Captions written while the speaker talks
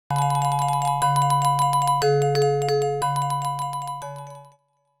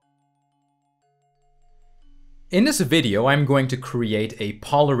In this video, I'm going to create a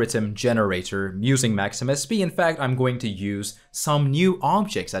polyrhythm generator using MSP. In fact, I'm going to use some new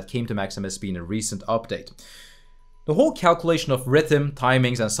objects that came to MSP in a recent update. The whole calculation of rhythm,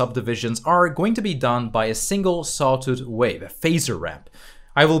 timings, and subdivisions are going to be done by a single sawtooth wave, a phasor ramp.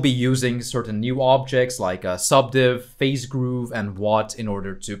 I will be using certain new objects like a subdiv, phasegroove, and watt in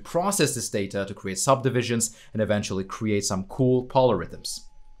order to process this data to create subdivisions and eventually create some cool polyrhythms.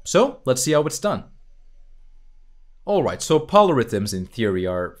 So let's see how it's done. Alright, so polyrhythms in theory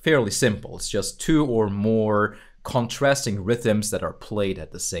are fairly simple. It's just two or more contrasting rhythms that are played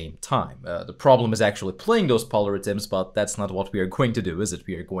at the same time. The problem is actually playing those polyrhythms, but that's not what we are going to do, is it?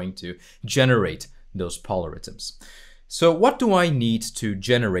 We are going to generate those polyrhythms. So what do I need to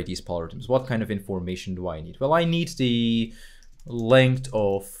generate these polyrhythms? What kind of information do I need? Well, I need the length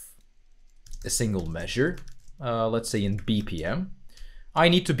of a single measure, let's say in BPM. I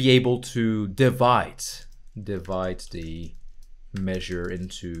need to be able to divide the measure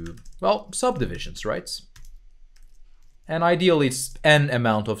into, well, subdivisions, right? And ideally it's n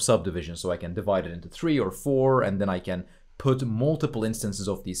amount of subdivisions, so I can divide it into 3 or 4, and then I can put multiple instances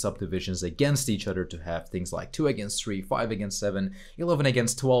of these subdivisions against each other to have things like 2 against 3, 5 against 7, 11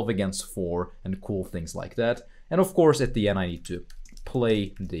 against 12 against 4, and cool things like that. And of course at the end I need to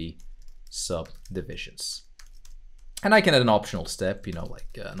play the subdivisions. And I can add an optional step, you know,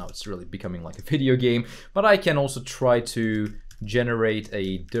 like now it's really becoming like a video game, but I can also try to generate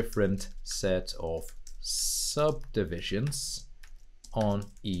a different set of subdivisions on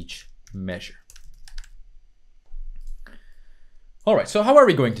each measure. All right, so how are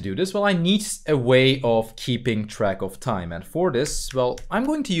we going to do this? Well, I need a way of keeping track of time. And for this, well, I'm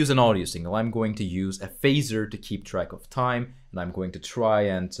going to use an audio signal. I'm going to use a phasor to keep track of time. And I'm going to try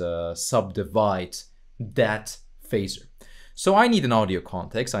and subdivide that phasor. So I need an audio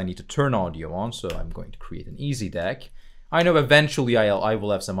context. I need to turn audio on. So I'm going to create an easy DAC. I know eventually I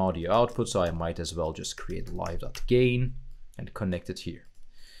will have some audio output, so I might as well just create live.gain and connect it here.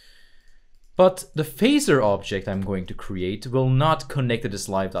 But the phasor object I'm going to create will not connect to this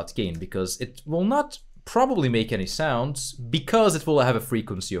live.gain because it will not probably make any sounds because it will have a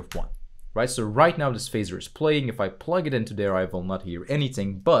frequency of 1. Right? So right now this phasor is playing. If I plug it into there, I will not hear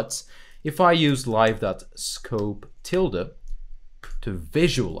anything. But if I use live.scope tilde to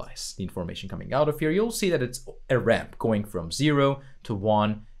visualize the information coming out of here, you'll see that it's a ramp going from 0 to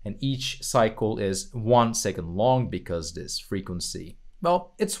 1, and each cycle is 1 second long because this frequency,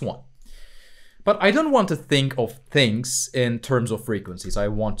 well, it's 1. But I don't want to think of things in terms of frequencies. I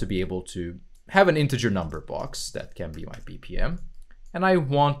want to be able to have an integer number box that can be my BPM, and I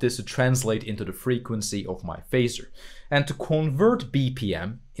want this to translate into the frequency of my phasor. And to convert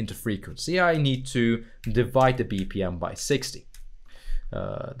BPM into frequency, I need to divide the BPM by 60.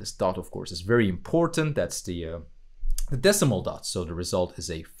 This dot, of course, is very important. That's the decimal dot, so the result is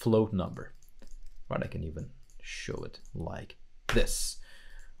a float number. Right, I can even show it like this.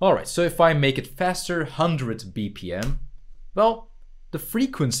 All right, so if I make it faster, 100 BPM, well, the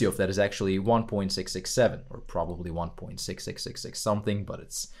frequency of that is actually 1.667, or probably 1.6666 something, but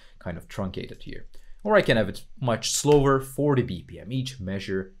it's kind of truncated here. Or I can have it much slower, 40 BPM. Each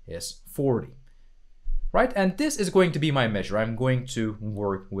measure is 40. Right, and this is going to be my measure. I'm going to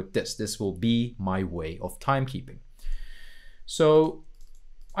work with this. This will be my way of timekeeping. So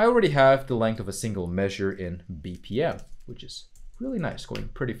I already have the length of a single measure in BPM, which is really nice, going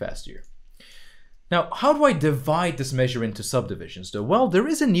pretty fast here. Now, how do I divide this measure into subdivisions though? Well, there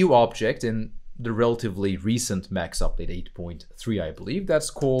is a new object in the relatively recent Max update 8.3, I believe, that's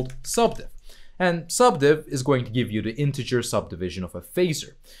called subdiv. And subdiv is going to give you the integer subdivision of a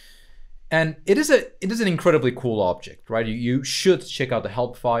phasor. And it is an incredibly cool object, right? You should check out the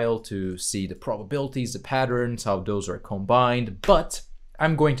help file to see the probabilities, the patterns, how those are combined, but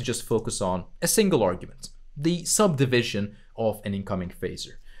I'm going to just focus on a single argument, the subdivision of an incoming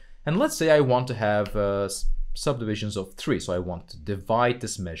phasor. And let's say I want to have subdivisions of 3, so I want to divide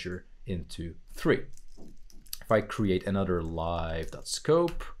this measure into 3. If I create another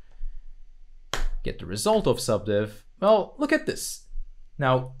live.scope, get the result of subdiv, well, look at this.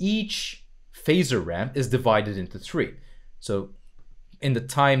 Now each phasor ramp is divided into 3. So in the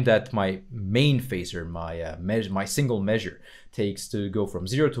time that my main phasor, my single measure, takes to go from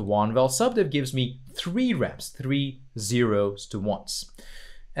 0 to 1, well, subdiv gives me 3 ramps, 3 zeros to 1s.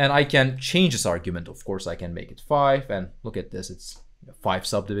 And I can change this argument. Of course, I can make it 5, and look at this, it's 5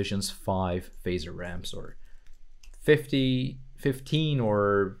 subdivisions, 5 phasor ramps, or 50, 15,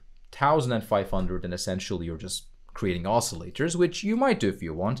 or 1,500, and essentially you're just creating oscillators, which you might do if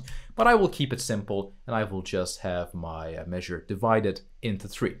you want, but I will keep it simple, and I will just have my measure divided into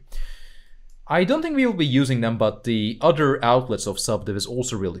 3. I don't think we will be using them, but the other outlets of subdiv is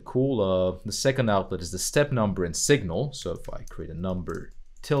also really cool. The second outlet is the step number and signal. So if I create a number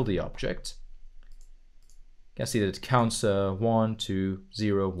tilde object, you can see that it counts 1, 2,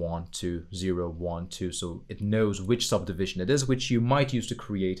 0, 1, 2, 0, 1, 2. So it knows which subdivision it is, which you might use to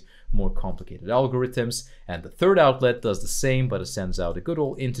create more complicated algorithms. And the third outlet does the same, but it sends out a good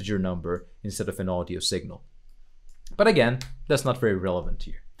old integer number instead of an audio signal. But again, that's not very relevant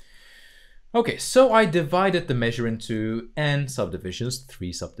here. Okay, so I divided the measure into n subdivisions,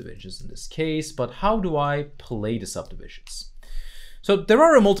 3 subdivisions in this case, but how do I play the subdivisions? So there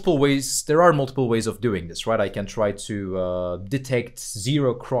are multiple ways of doing this, right? I can try to detect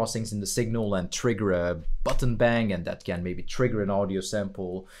 0 crossings in the signal and trigger a button bang, and that can maybe trigger an audio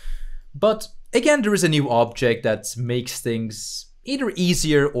sample. But again, there is a new object that makes things either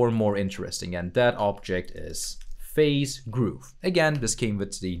easier or more interesting, and that object is phasegroove. Again, this came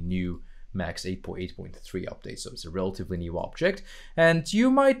with the new Max 8.8.3 update, so it's a relatively new object. And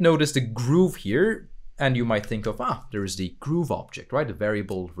you might notice the groove here, and you might think of, there is the groove object, right? The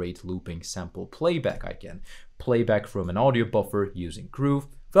variable rate looping sample playback. I can playback from an audio buffer using groove.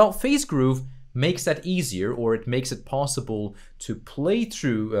 Well, phasegroove makes that easier, or it makes it possible to play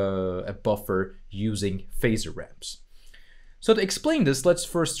through a buffer using phasor ramps. So to explain this, let's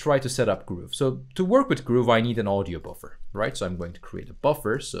first try to set up Groove. So to work with Groove, I need an audio buffer, right? So I'm going to create a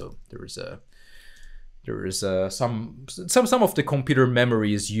buffer. So there is some of the computer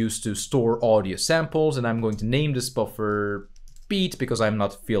memory is used to store audio samples, and I'm going to name this buffer beat because I'm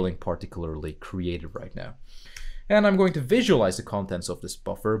not feeling particularly creative right now. And I'm going to visualize the contents of this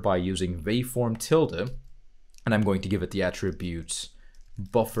buffer by using waveform tilde, and I'm going to give it the attribute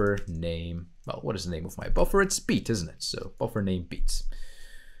buffer name. Well, what is the name of my buffer? It's beat, isn't it? So buffer name beats.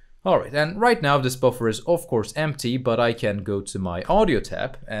 All right, and right now this buffer is of course empty, but I can go to my audio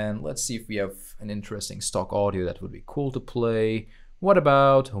tab and let's see if we have an interesting stock audio that would be cool to play. What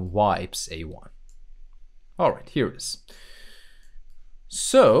about Wipes A1? All right, here it is.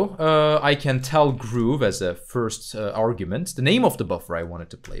 So I can tell Groove as a first argument the name of the buffer I wanted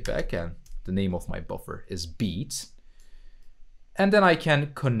to play back, and the name of my buffer is beat. And then I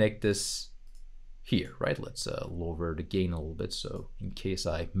can connect this here, right? Let's lower the gain a little bit, so in case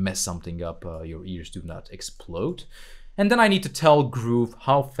I mess something up, your ears do not explode. And then I need to tell Groove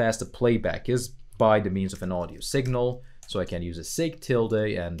how fast the playback is by the means of an audio signal. So I can use a sig tilde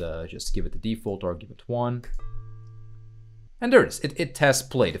and just give it the default argument 1. And there it is. It has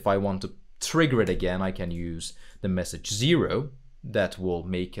played. If I want to trigger it again, I can use the message 0. That will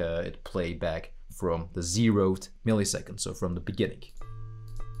make it play back from the 0th millisecond, so from the beginning.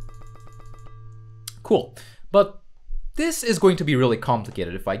 Cool, but this is going to be really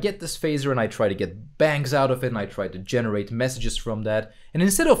complicated. If I get this phasor and I try to get bangs out of it and I try to generate messages from that, and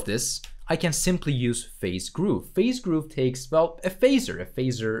instead of this, I can simply use phasegroove. Phasegroove takes, well, a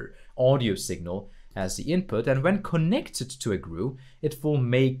phasor audio signal as the input, and when connected to a groove, it will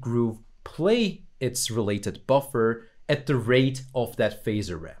make Groove play its related buffer at the rate of that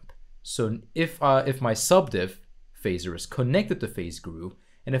phasor ramp. So if my subdiv phasor is connected to phasegroove,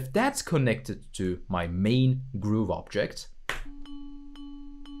 and if that's connected to my main groove object,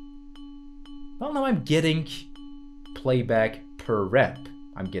 well, now I'm getting playback per ramp.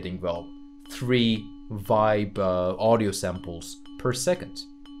 I'm getting, well, 3 vibe audio samples per second.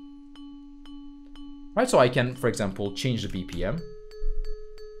 Right, so I can, for example, change the BPM,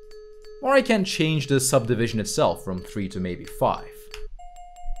 or I can change the subdivision itself from 3 to maybe 5.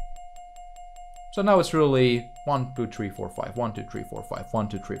 So now it's really 1, 2, 3, 4, 5, 1, 2, 3, 4, 5, 1,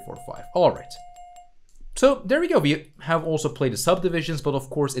 2, 3, 4, 5. All right. So there we go. We have also played the subdivisions, but of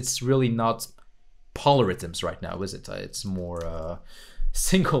course it's really not polyrhythms right now, is it? It's more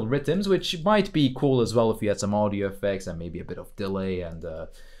single rhythms, which might be cool as well if you had some audio effects and maybe a bit of delay and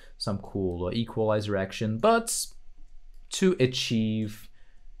some cool equalizer action. But to achieve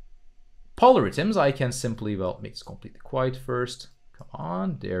polyrhythms, I can simply, well, make this completely quiet first. Come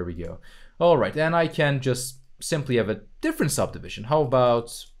on, there we go. All right, and I can just simply have a different subdivision. How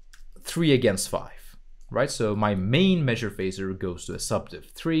about 3 against 5, right? So my main measure phasor goes to a subdiv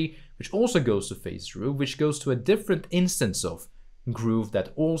 3, which also goes to phasegroove, which goes to a different instance of groove that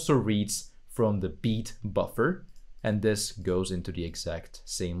also reads from the beat buffer, and this goes into the exact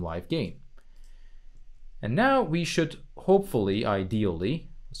same live gain. And now we should hopefully,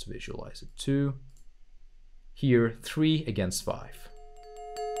 ideally, let's visualize it too, hear 3 against 5.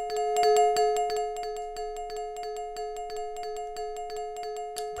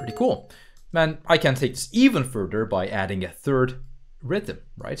 Pretty cool. And I can take this even further by adding a third rhythm,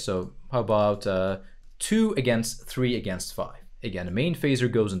 right? So how about 2 against 3 against 5? Again, the main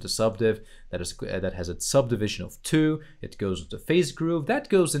phasor goes into subdiv, that has a subdivision of 2. It goes into phasegroove, that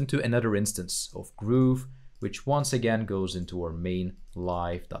goes into another instance of groove, which once again goes into our main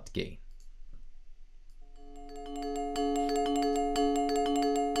live.gain.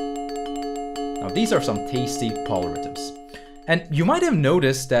 Now these are some tasty polyrhythms. And you might have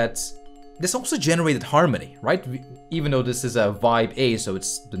noticed that this also generated harmony, right? Even though this is a vibe A, so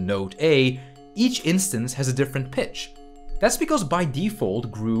it's the note A, each instance has a different pitch. That's because by default,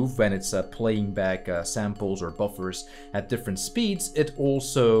 Groove, when it's playing back samples or buffers at different speeds, it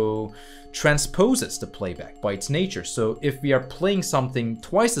also transposes the playback by its nature. So if we are playing something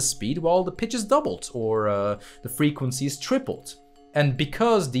twice the speed, well, the pitch is doubled or the frequency is tripled. And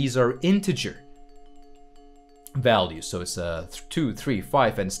because these are integer values, so it's 2, 3,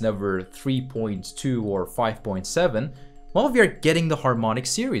 5, and it's never 3.2 or 5.7, well, we are getting the harmonic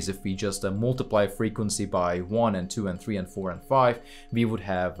series. If we just multiply frequency by 1 and 2 and 3 and 4 and 5, we would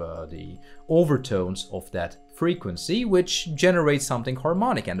have the overtones of that frequency, which generates something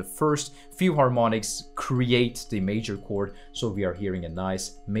harmonic. And the first few harmonics create the major chord, so we are hearing a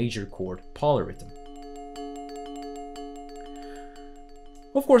nice major chord polyrhythm.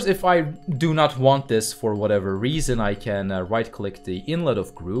 Of course, if I do not want this for whatever reason, I can right-click the inlet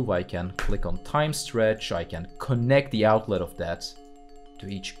of Groove, I can click on time stretch, I can connect the outlet of that to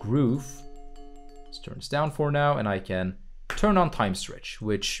each groove. Let's turn this down for now, and I can turn on time stretch,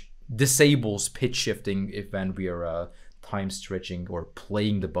 which disables pitch shifting if when we are time stretching or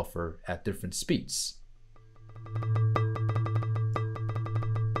playing the buffer at different speeds.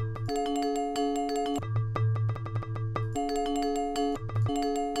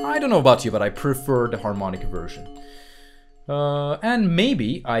 I don't know about you, but I prefer the harmonic version. And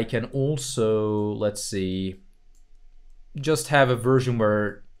maybe I can also, let's see, just have a version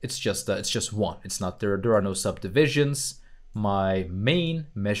where it's just one. It's not there are no subdivisions. My main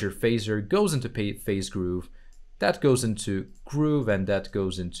measure phasor goes into phasegroove, that goes into groove, and that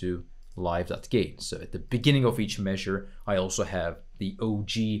goes into live.gain. So at the beginning of each measure, I also have the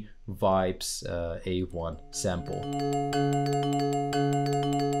OG vibes A1 sample.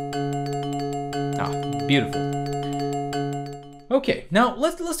 Beautiful. Okay, now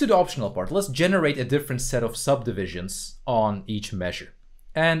let's do the optional part. Let's generate a different set of subdivisions on each measure.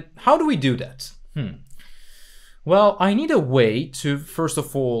 And how do we do that? Well, I need a way to, first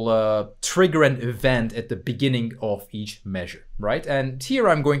of all, trigger an event at the beginning of each measure, right? And here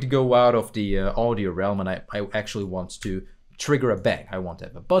I'm going to go out of the audio realm, and I actually want to trigger a bang. I want to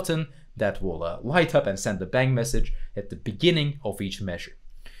have a button that will light up and send a bang message at the beginning of each measure.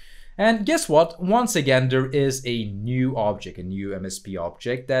 And guess what? Once again, there is a new object, a new MSP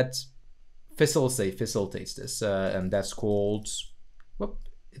object that facilitates this, and that's called, well,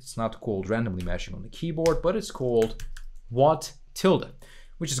 it's not called randomly mashing on the keyboard, but it's called what tilde,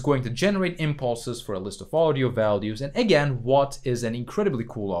 which is going to generate impulses for a list of audio values. And again, what is an incredibly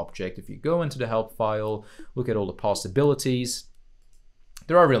cool object. If you go into the help file, look at all the possibilities,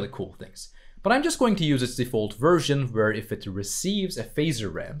 there are really cool things. But I'm just going to use its default version, where if it receives a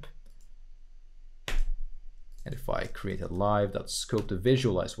phasor ramp, and if I create a live.scope to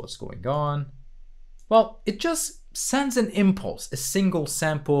visualize what's going on, well, it just sends an impulse, a single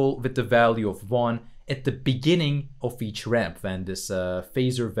sample with the value of 1 at the beginning of each ramp when this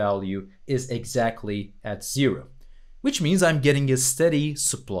phasor value is exactly at 0, which means I'm getting a steady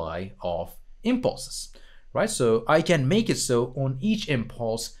supply of impulses, right? So I can make it so on each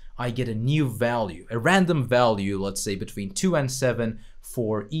impulse, I get a new value, a random value, let's say between 2 and 7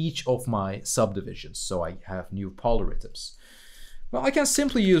 for each of my subdivisions. So I have new polyrhythms. Well, I can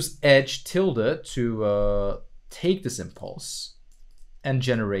simply use edge tilde to take this impulse and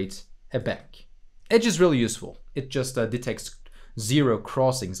generate a bang. Edge is really useful. It just detects 0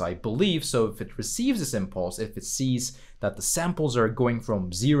 crossings, I believe. So if it receives this impulse, if it sees that the samples are going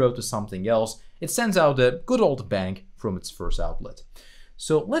from 0 to something else, it sends out a good old bang from its first outlet.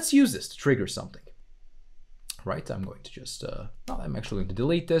 So let's use this to trigger something. Right, I'm going to just, I'm actually going to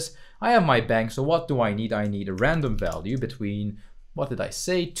delete this. I have my bang, so what do I need? I need a random value between, what did I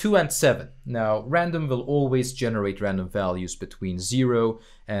say, 2 and 7. Now, random will always generate random values between 0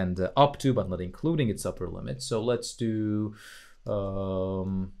 and up to, but not including its upper limit. So let's do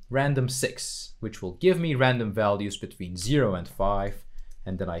random 6, which will give me random values between 0 and 5.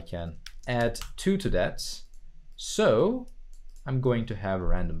 And then I can add 2 to that. So I'm going to have a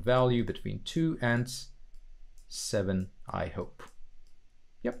random value between 2 and 7, I hope.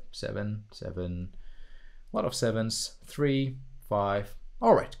 Yep, 7, 7, a lot of 7s, 3, 5.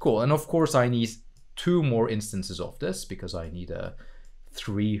 All right, cool. And of course I need 2 more instances of this because I need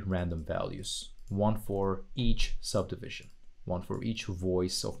 3 random values, 1 for each subdivision. one for each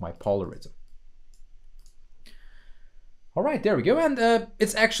voice of my polyrhythm. All right, there we go. And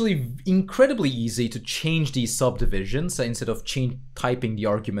it's actually incredibly easy to change these subdivisions. Instead of typing the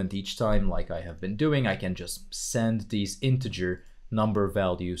argument each time like I have been doing, I can just send these integer number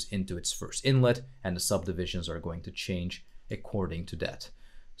values into its first inlet, and the subdivisions are going to change according to that.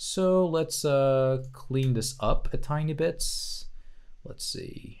 So let's clean this up a tiny bit. Let's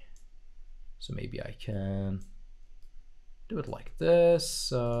see. So maybe I can do it like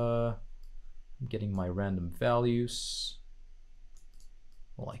this. I'm getting my random values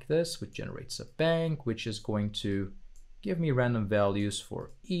like this, which generates a bank, which is going to give me random values for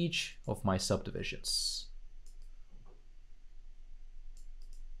each of my subdivisions.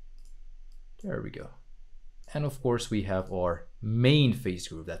 There we go. And of course we have our main phase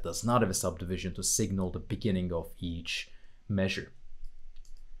groove that does not have a subdivision to signal the beginning of each measure.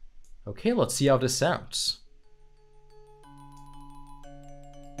 Okay, let's see how this sounds.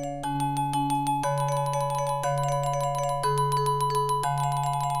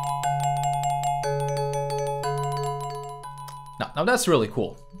 Now that's really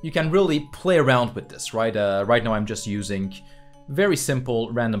cool. You can really play around with this, right? Right now I'm just using very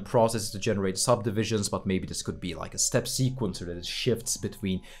simple random processes to generate subdivisions, but maybe this could be like a step sequencer that it shifts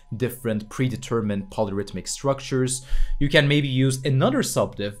between different predetermined polyrhythmic structures. You can maybe use another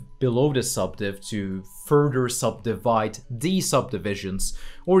subdiv below the subdiv to further subdivide these subdivisions,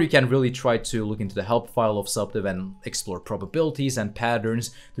 or you can really try to look into the help file of subdiv and explore probabilities and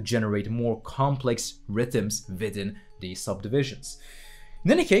patterns to generate more complex rhythms within these subdivisions. In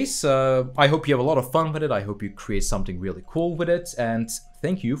any case, I hope you have a lot of fun with it. I hope you create something really cool with it, and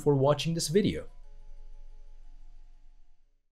thank you for watching this video.